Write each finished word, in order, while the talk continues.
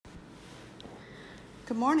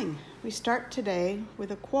Good morning. We start today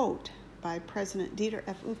with a quote by President Dieter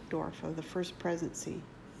F. Uchtdorf of the First Presidency.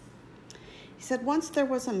 He said, "Once there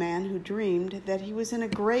was a man who dreamed that he was in a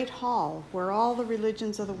great hall where all the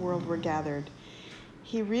religions of the world were gathered.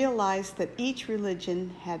 He realized that each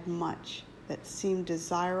religion had much that seemed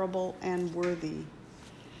desirable and worthy.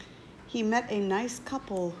 He met a nice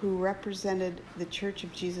couple who represented the Church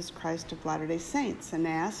of Jesus Christ of Latter-day Saints and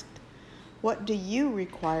asked, 'What do you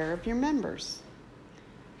require of your members?'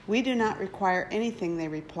 'We do not require anything,' they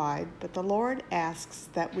replied, 'but the Lord asks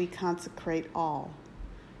that we consecrate all.'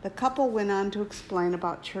 The couple went on to explain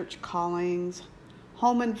about church callings,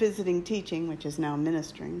 home and visiting teaching, which is now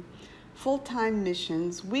ministering, full-time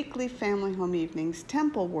missions, weekly family home evenings,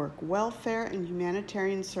 temple work, welfare and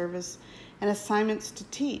humanitarian service, and assignments to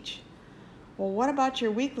teach. 'Well, what about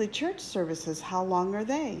your weekly church services? How long are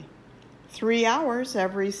they?' 3 hours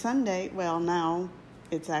every Sunday." Well, now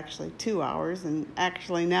it's actually 2 hours, and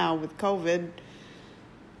actually now with COVID,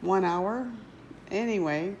 1 hour.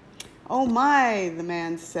 Anyway, "Oh my," the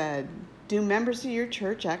man said, "do members of your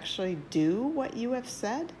church actually do what you have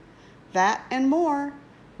said?" "That and more.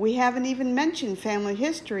 We haven't even mentioned family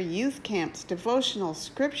history, youth camps, devotional,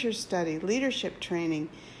 scripture study, leadership training,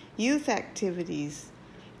 youth activities,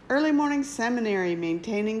 early morning seminary,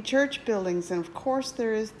 maintaining church buildings, and of course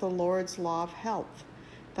there is the Lord's Law of Health,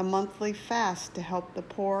 the monthly fast to help the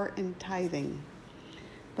poor in tithing."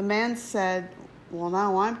 The man said, "Well,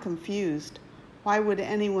 now I'm confused. Why would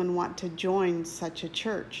anyone want to join such a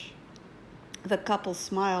church?" The couple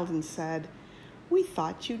smiled and said, "We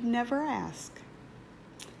thought you'd never ask."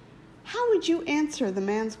 How would you answer the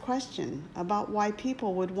man's question about why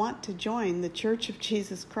people would want to join the Church of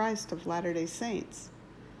Jesus Christ of Latter-day Saints?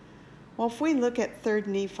 Well, if we look at 3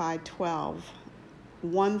 Nephi 12,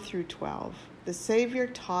 1 through 12, the Savior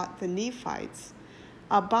taught the Nephites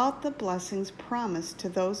about the blessings promised to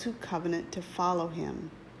those who covenant to follow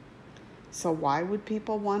him. So why would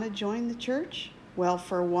people want to join the church? Well,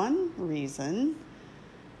 for one reason,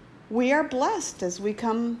 we are blessed as we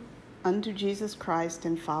come unto Jesus Christ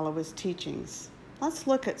and follow his teachings. Let's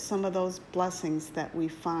look at some of those blessings that we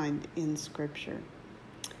find in Scripture.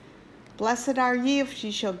 "Blessed are ye if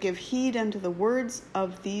ye shall give heed unto the words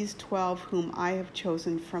of these 12 whom I have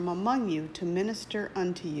chosen from among you to minister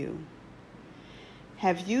unto you."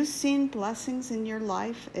 Have you seen blessings in your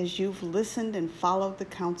life as you've listened and followed the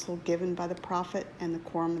counsel given by the prophet and the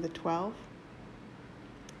quorum of the 12?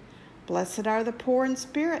 "Blessed are the poor in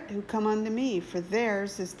spirit who come unto me, for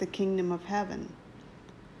theirs is the kingdom of heaven."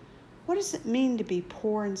 What does it mean to be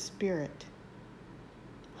poor in spirit?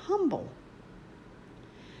 Humble.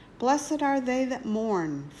 "Blessed are they that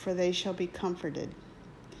mourn, for they shall be comforted."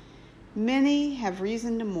 Many have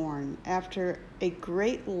reason to mourn. After a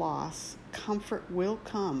great loss, comfort will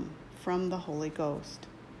come from the Holy Ghost.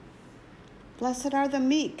 "Blessed are the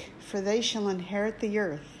meek, for they shall inherit the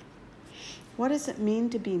earth." What does it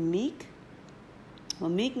mean to be meek?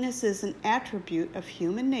 Well, meekness is an attribute of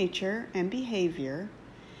human nature and behavior,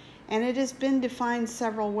 and it has been defined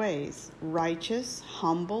several ways: righteous,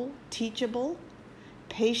 humble, teachable,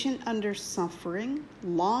 patient under suffering,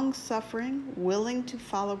 long-suffering, willing to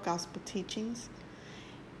follow gospel teachings.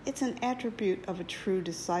 It's an attribute of a true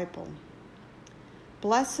disciple.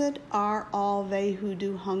 "Blessed are all they who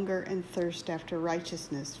do hunger and thirst after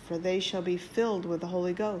righteousness, for they shall be filled with the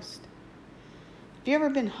Holy Ghost." Have you ever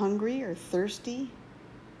been hungry or thirsty?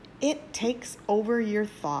 It takes over your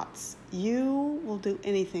thoughts. You will do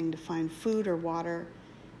anything to find food or water,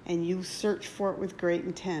 and you search for it with great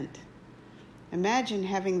intent. Imagine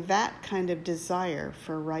having that kind of desire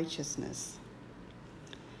for righteousness.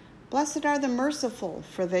 "Blessed are the merciful,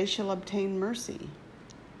 for they shall obtain mercy."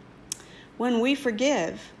 When we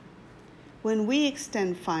forgive, when we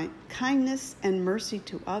extend kindness and mercy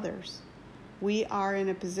to others, we are in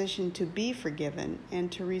a position to be forgiven and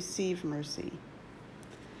to receive mercy.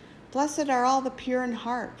 "Blessed are all the pure in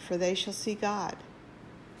heart, for they shall see God."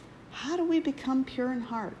 How do we become pure in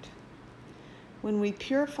heart? When we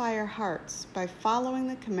purify our hearts by following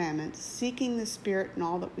the commandments, seeking the Spirit in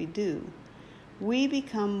all that we do, we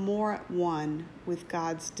become more at one with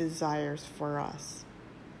God's desires for us.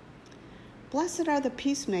 "Blessed are the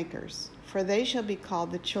peacemakers, for they shall be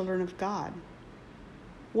called the children of God."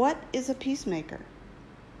 What is a peacemaker?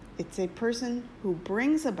 It's a person who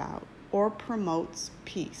brings about or promotes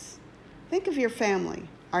peace. Think of your family.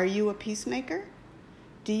 Are you a peacemaker?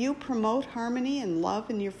 Do you promote harmony and love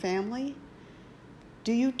in your family?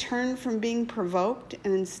 Do you turn from being provoked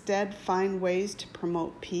and instead find ways to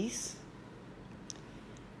promote peace?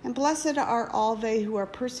 "And blessed are all they who are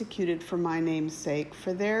persecuted for my name's sake,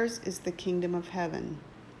 for theirs is the kingdom of heaven."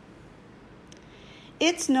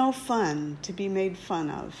 It's no fun to be made fun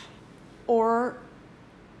of, or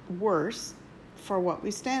worse, for what we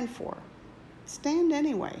stand for. Stand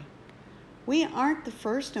anyway. We aren't the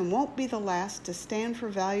first and won't be the last to stand for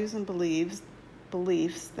values and beliefs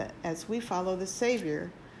that, as we follow the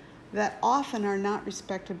Savior, that often are not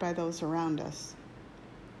respected by those around us.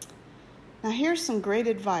 Now here's some great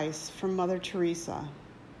advice from Mother Teresa.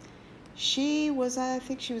 I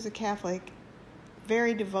think she was a Catholic,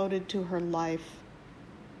 very devoted to her life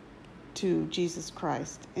to Jesus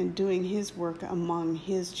Christ and doing his work among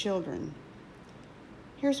his children.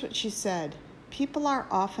 Here's what she said. People are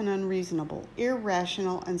often unreasonable,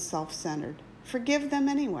 irrational, and self-centered. Forgive them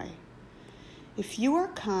anyway. If you are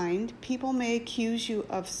kind, people may accuse you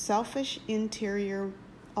of selfish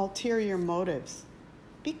ulterior motives.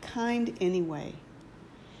 Be kind anyway.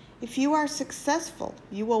 If you are successful,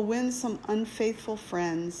 you will win some unfaithful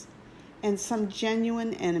friends and some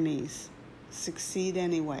genuine enemies. Succeed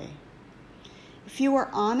anyway. If you are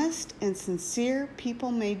honest and sincere,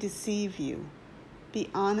 people may deceive you. Be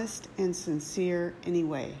honest and sincere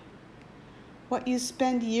anyway. What you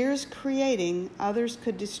spend years creating, others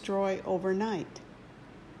could destroy overnight.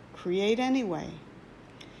 Create anyway.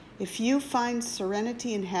 If you find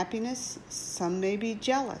serenity and happiness, some may be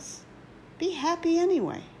jealous. Be happy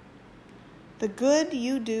anyway. The good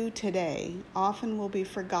you do today often will be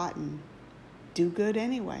forgotten. Do good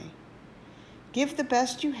anyway. Give the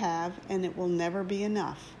best you have, and it will never be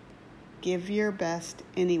enough. Give your best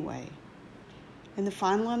anyway. In the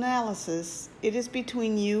final analysis, it is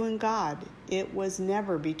between you and God. It was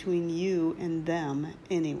never between you and them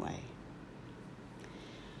anyway.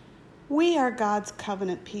 We are God's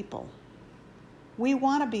covenant people. We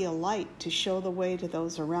want to be a light to show the way to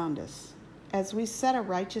those around us. As we set a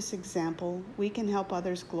righteous example, we can help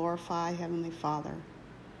others glorify Heavenly Father.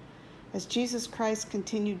 As Jesus Christ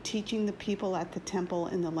continued teaching the people at the temple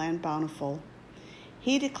in the land bountiful,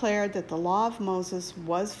 he declared that the law of Moses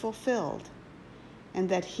was fulfilled and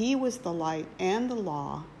that he was the light and the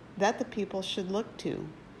law that the people should look to.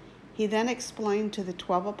 He then explained to the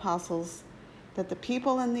 12 apostles that the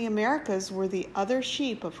people in the Americas were the other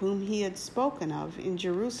sheep of whom he had spoken of in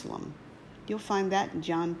Jerusalem. You'll find that in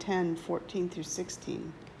John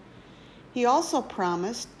 10:14-16. He also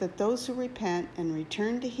promised that those who repent and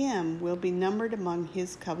return to him will be numbered among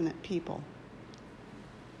his covenant people.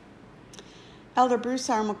 Elder Bruce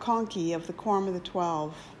R. McConkie of the Quorum of the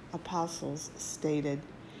 12 Apostles stated,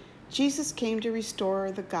 Jesus came to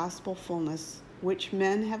restore the gospel fullness which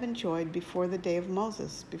men have enjoyed before the day of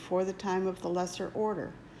Moses, before the time of the lesser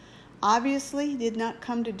order. Obviously, he did not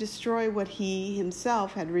come to destroy what he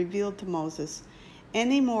himself had revealed to Moses,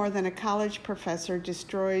 any more than a college professor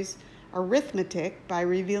destroys arithmetic by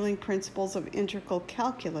revealing principles of integral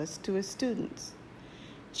calculus to his students.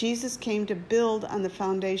 Jesus came to build on the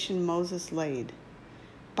foundation Moses laid.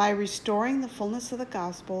 By restoring the fullness of the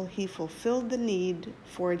gospel, he fulfilled the need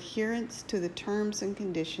for adherence to the terms and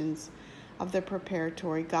conditions of the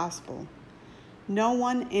preparatory gospel. No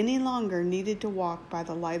one any longer needed to walk by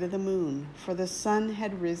the light of the moon, for the sun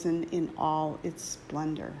had risen in all its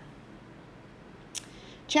splendor.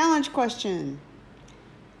 Challenge question.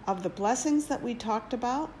 Of the blessings that we talked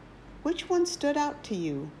about, which one stood out to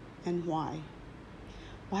you and why?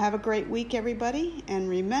 Well, have a great week, everybody, and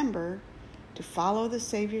remember to follow the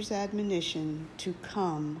Savior's admonition to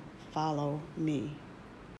come follow me.